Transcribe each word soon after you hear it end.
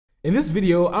In this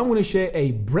video, I'm going to share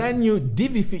a brand new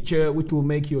Divi feature which will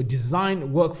make your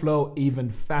design workflow even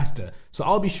faster. So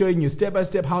I'll be showing you step by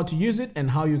step how to use it and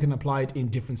how you can apply it in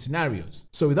different scenarios.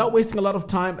 So without wasting a lot of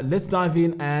time, let's dive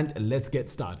in and let's get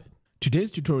started. Today's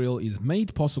tutorial is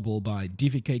made possible by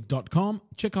DiviCake.com.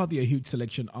 Check out their huge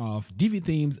selection of Divi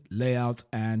themes, layouts,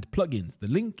 and plugins. The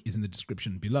link is in the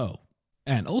description below.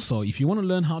 And also, if you want to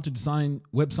learn how to design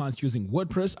websites using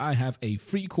WordPress, I have a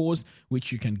free course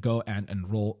which you can go and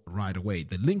enroll right away.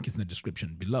 The link is in the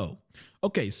description below.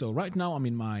 Okay, so right now I'm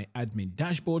in my admin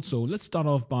dashboard. So let's start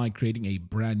off by creating a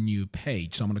brand new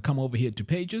page. So I'm going to come over here to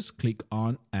Pages, click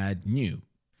on Add New.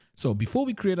 So before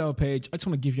we create our page, I just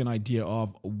want to give you an idea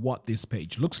of what this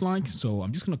page looks like. So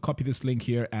I'm just going to copy this link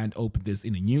here and open this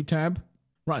in a new tab.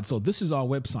 Right, so this is our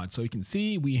website. So you can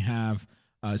see we have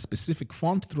a specific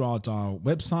font throughout our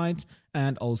website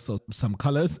and also some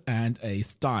colors and a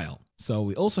style. So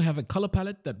we also have a color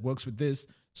palette that works with this.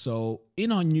 So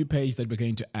in our new page that we're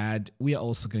going to add, we are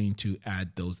also going to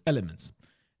add those elements.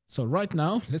 So right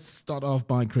now, let's start off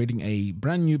by creating a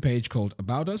brand new page called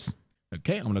About Us.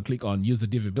 Okay, I'm going to click on Use the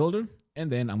Divi Builder,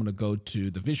 and then I'm going to go to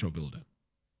the Visual Builder.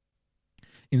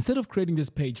 Instead of creating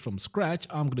this page from scratch,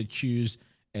 I'm going to choose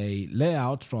a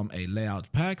layout from a layout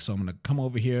pack. So I'm going to come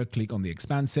over here, click on the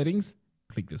expand settings,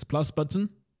 click this plus button.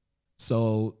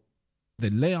 So the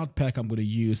layout pack I'm going to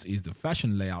use is the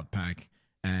fashion layout pack,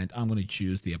 and I'm going to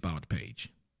choose the about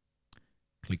page.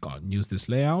 Click on use this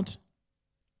layout.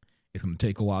 It's going to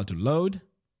take a while to load.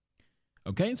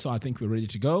 Okay, so I think we're ready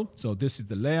to go. So this is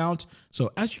the layout.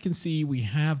 So as you can see, we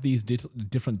have these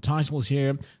different titles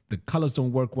here. The colors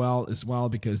don't work well as well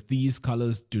because these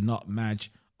colors do not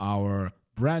match our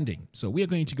branding. So we are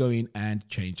going to go in and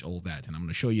change all that, and I'm going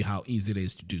to show you how easy it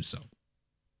is to do so.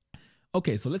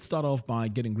 Okay, so let's start off by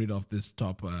getting rid of this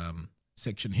top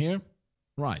section here.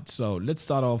 Right, so let's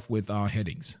start off with our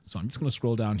headings. So I'm just going to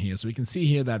scroll down here. So we can see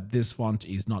here that this font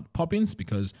is not Poppins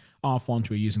because our font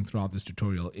we're using throughout this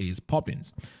tutorial is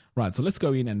Poppins. Right, so let's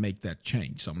go in and make that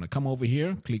change. So I'm going to come over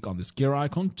here, click on this gear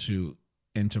icon to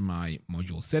enter my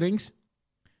module settings.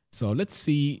 So let's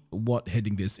see what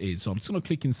heading this is. So I'm just going to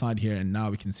click inside here, and now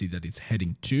we can see that it's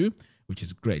heading 2, which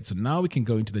is great. So now we can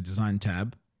go into the design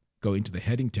tab, go into the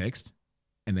heading text,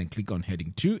 and then click on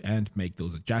heading 2 and make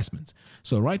those adjustments.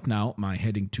 So right now my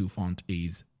heading 2 font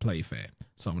is Playfair.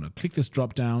 So I'm going to click this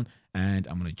drop down and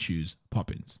I'm going to choose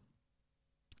Poppins.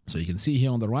 So you can see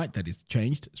here on the right that it's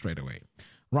changed straight away.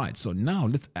 Right, so now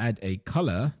let's add a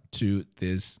color to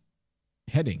this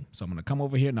heading. So I'm going to come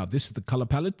over here. Now this is the color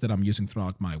palette that I'm using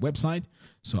throughout my website.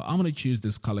 So I'm going to choose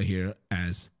this color here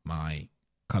as my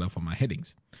color for my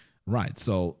headings. Right,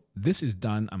 so this is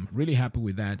done. I'm really happy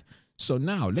with that. So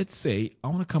now let's say I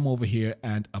want to come over here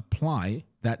and apply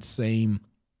that same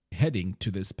heading to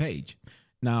this page.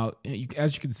 Now,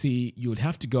 as you can see, you would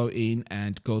have to go in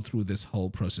and go through this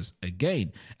whole process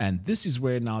again. And this is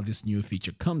where now this new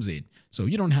feature comes in. So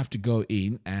you don't have to go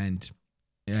in and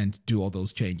do all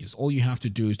those changes. All you have to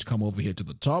do is to come over here to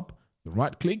the top,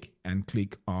 right click and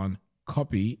click on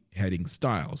copy heading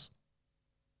styles.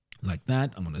 Like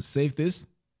that. I'm going to save this.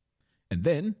 And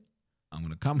then I'm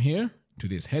going to come here to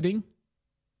this heading.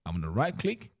 I'm going to right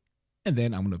click and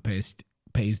then I'm going to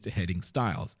paste heading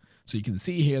styles. So you can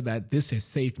see here that this has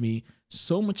saved me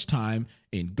so much time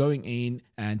in going in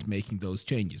and making those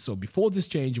changes. So before this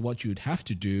change, what you'd have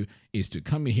to do is to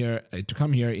come here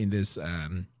in this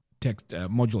text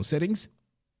module settings,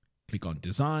 click on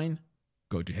design,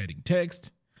 go to heading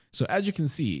text. So as you can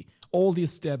see, all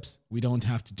these steps we don't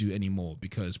have to do anymore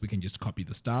because we can just copy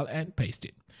the style and paste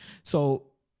it. So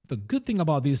the good thing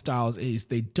about these styles is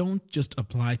they don't just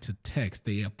apply to text,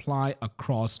 they apply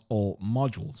across all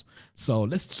modules. So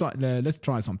let's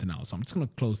try something else. So I'm just going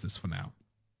to close this for now.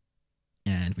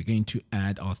 And we're going to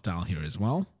add our style here as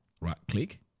well. Right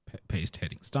click, paste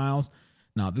heading styles.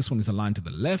 Now this one is aligned to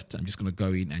the left. I'm just going to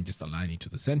go in and just align it to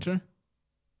the center.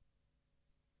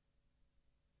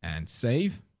 And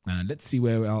save. And let's see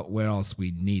where else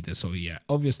we need this. So yeah,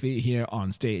 obviously here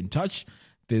on Stay in Touch,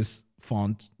 this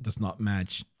font does not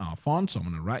match our font. So I'm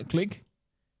going to right click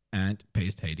and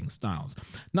paste heading styles.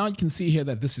 Now you can see here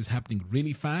that this is happening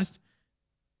really fast.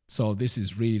 So this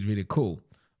is really, really cool.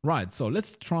 Right. So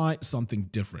let's try something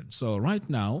different. So right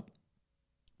now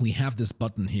we have this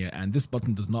button here, and this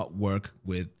button does not work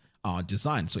with our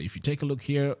design. So if you take a look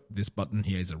here, this button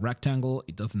here is a rectangle.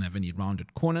 It doesn't have any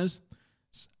rounded corners.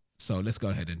 So let's go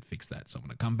ahead and fix that. So I'm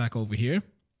going to come back over here.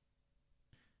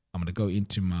 I'm going to go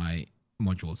into my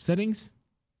module settings,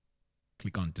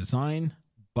 click on design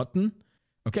button.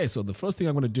 Okay, so the first thing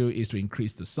I'm going to do is to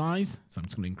increase the size. So I'm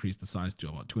just going to increase the size to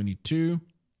about 22.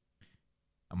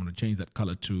 I'm going to change that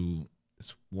color to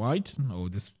this white or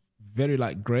this very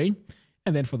light gray.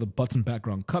 And then for the button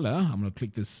background color, I'm going to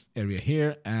click this area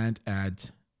here and add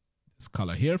this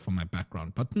color here for my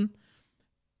background button,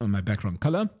 or my background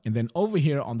color. And then over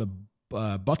here on the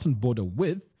button border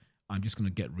width, I'm just going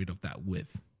to get rid of that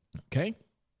width. Okay.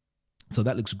 So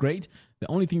that looks great. The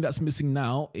only thing that's missing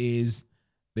now is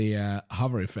the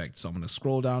hover effect. So I'm going to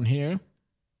scroll down here.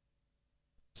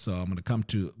 So I'm going to come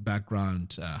to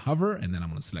background hover, and then I'm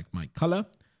going to select my color.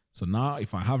 So now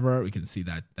if I hover, we can see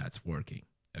that that's working.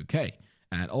 Okay.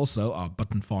 And also our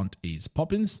button font is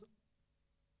Poppins.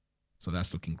 So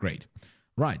that's looking great.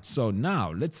 Right. So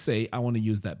now let's say I want to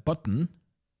use that button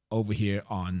over here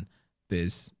on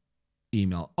this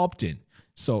email opt-in.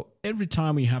 So every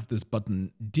time we have this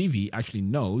button, Divi actually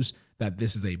knows that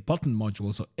this is a button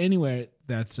module. So anywhere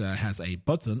that has a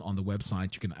button on the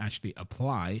website, you can actually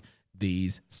apply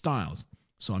these styles.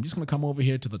 So I'm just going to come over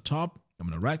here to the top. I'm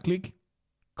going to right click,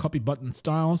 copy button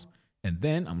styles, and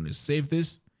then I'm going to save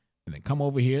this and then come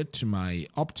over here to my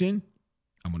opt-in.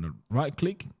 I'm going to right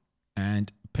click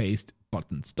and paste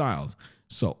button styles.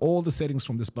 So all the settings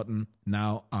from this button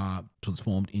now are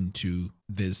transformed into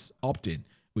this opt-in,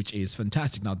 which is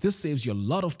fantastic. Now this saves you a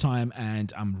lot of time,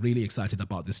 and I'm really excited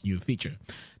about this new feature.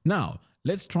 Now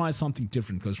let's try something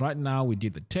different, because right now we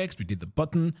did the text, we did the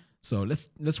button. So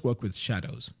let's work with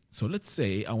shadows. So let's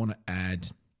say I want to add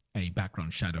a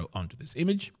background shadow onto this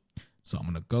image. So I'm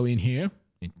going to go in here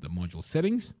into the module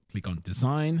settings, click on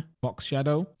design, box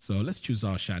shadow. So let's choose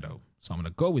our shadow. So I'm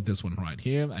going to go with this one right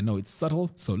here. I know it's subtle,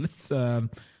 so let's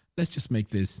just make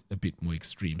this a bit more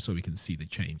extreme so we can see the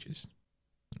changes.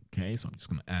 Okay, so I'm just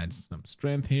going to add some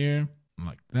strength here,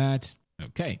 like that.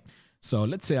 Okay, so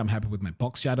let's say I'm happy with my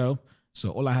box shadow. So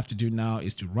all I have to do now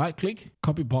is to right click,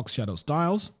 copy box shadow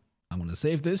styles. I'm going to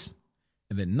save this.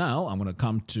 And then now I'm going to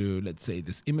come to, let's say,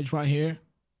 this image right here,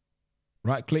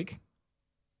 right click,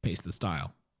 paste the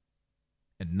style.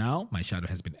 And now my shadow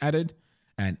has been added.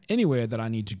 And anywhere that I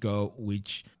need to go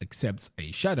which accepts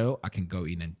a shadow, I can go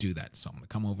in and do that. So I'm going to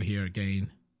come over here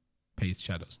again, paste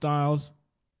shadow styles.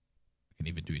 I can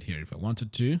even do it here if I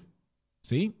wanted to.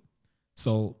 See?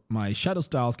 So my shadow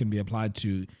styles can be applied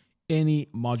to any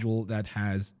module that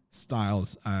has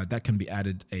styles that can be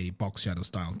added a box shadow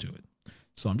style to it.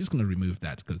 So I'm just going to remove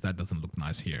that because that doesn't look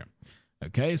nice here.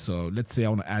 Okay, so let's say I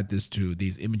want to add this to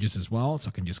these images as well. So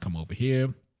I can just come over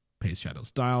here, paste shadow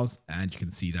styles, and you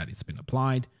can see that it's been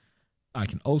applied. I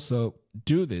can also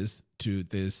do this to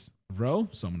this row.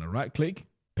 So I'm going to right click,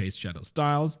 paste shadow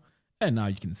styles, and now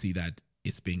you can see that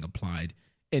it's being applied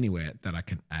anywhere that I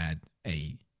can add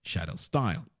a shadow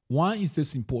style. Why is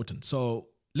this important? So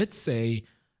let's say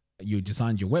you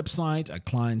designed your website, a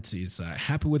client is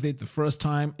happy with it the first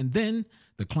time, and then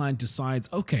the client decides,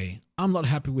 okay, I'm not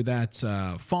happy with that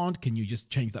font. Can you just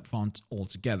change that font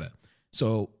altogether?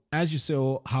 So as you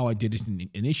saw how I did it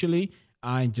initially,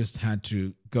 I just had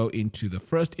to go into the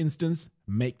first instance,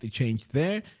 make the change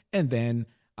there, and then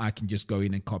I can just go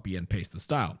in and copy and paste the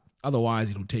style. Otherwise,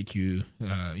 it will take you,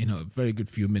 a very good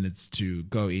few minutes to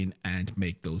go in and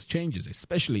make those changes,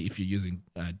 especially if you're using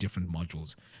different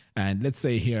modules. And let's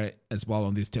say here as well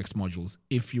on these text modules,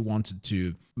 if you wanted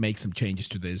to make some changes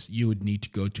to this, you would need to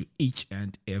go to each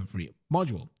and every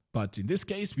module. But in this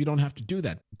case, we don't have to do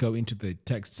that. Go into the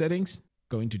text settings,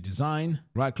 go into design,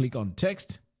 right click on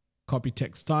text, copy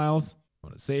text styles. I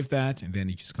want to save that. And then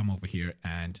you just come over here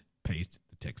and paste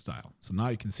the text style. So now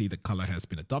you can see the color has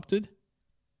been adopted.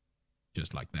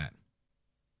 Just like that.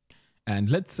 And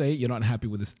let's say you're not happy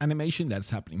with this animation that's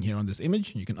happening here on this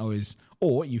image. You can always,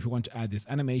 or if you want to add this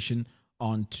animation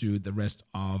onto the rest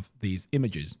of these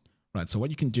images, right? So what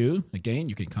you can do, again,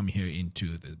 you can come here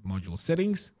into the module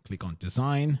settings, click on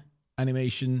design,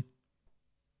 animation.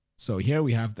 So here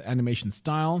we have the animation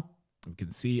style. You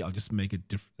can see, I'll just make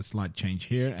a slight change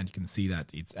here, and you can see that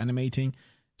it's animating.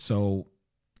 So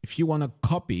if you want to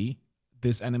copy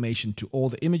this animation to all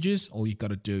the images, all you got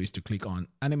to do is to click on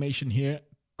animation here,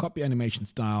 copy animation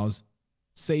styles,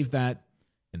 save that,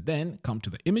 and then come to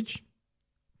the image,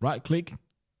 right click,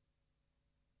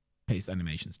 paste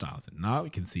animation styles. And now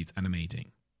you can see it's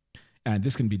animating. And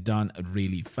this can be done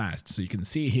really fast. So you can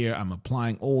see here, I'm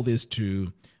applying all this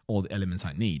to all the elements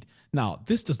I need. Now,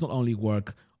 this does not only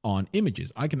work on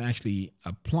images. I can actually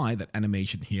apply that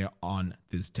animation here on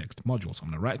this text module. So I'm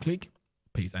going to right click,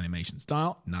 paste animation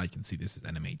style. Now you can see this is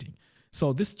animating.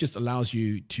 So this just allows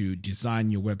you to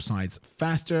design your websites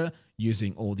faster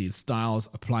using all these styles,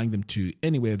 applying them to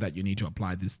anywhere that you need to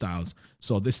apply these styles.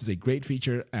 So this is a great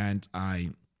feature, and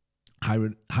I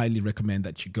highly recommend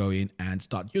that you go in and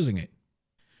start using it.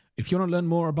 If you want to learn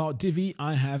more about Divi,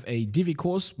 I have a Divi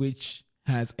course which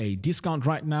has a discount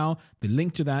right now. The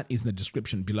link to that is in the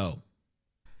description below.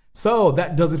 So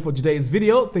that does it for today's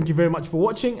video. Thank you very much for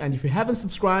watching. And if you haven't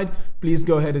subscribed, please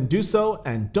go ahead and do so.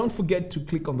 And don't forget to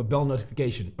click on the bell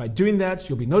notification. By doing that,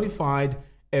 you'll be notified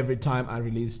every time I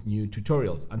release new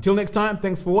tutorials. Until next time,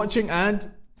 thanks for watching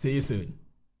and see you soon.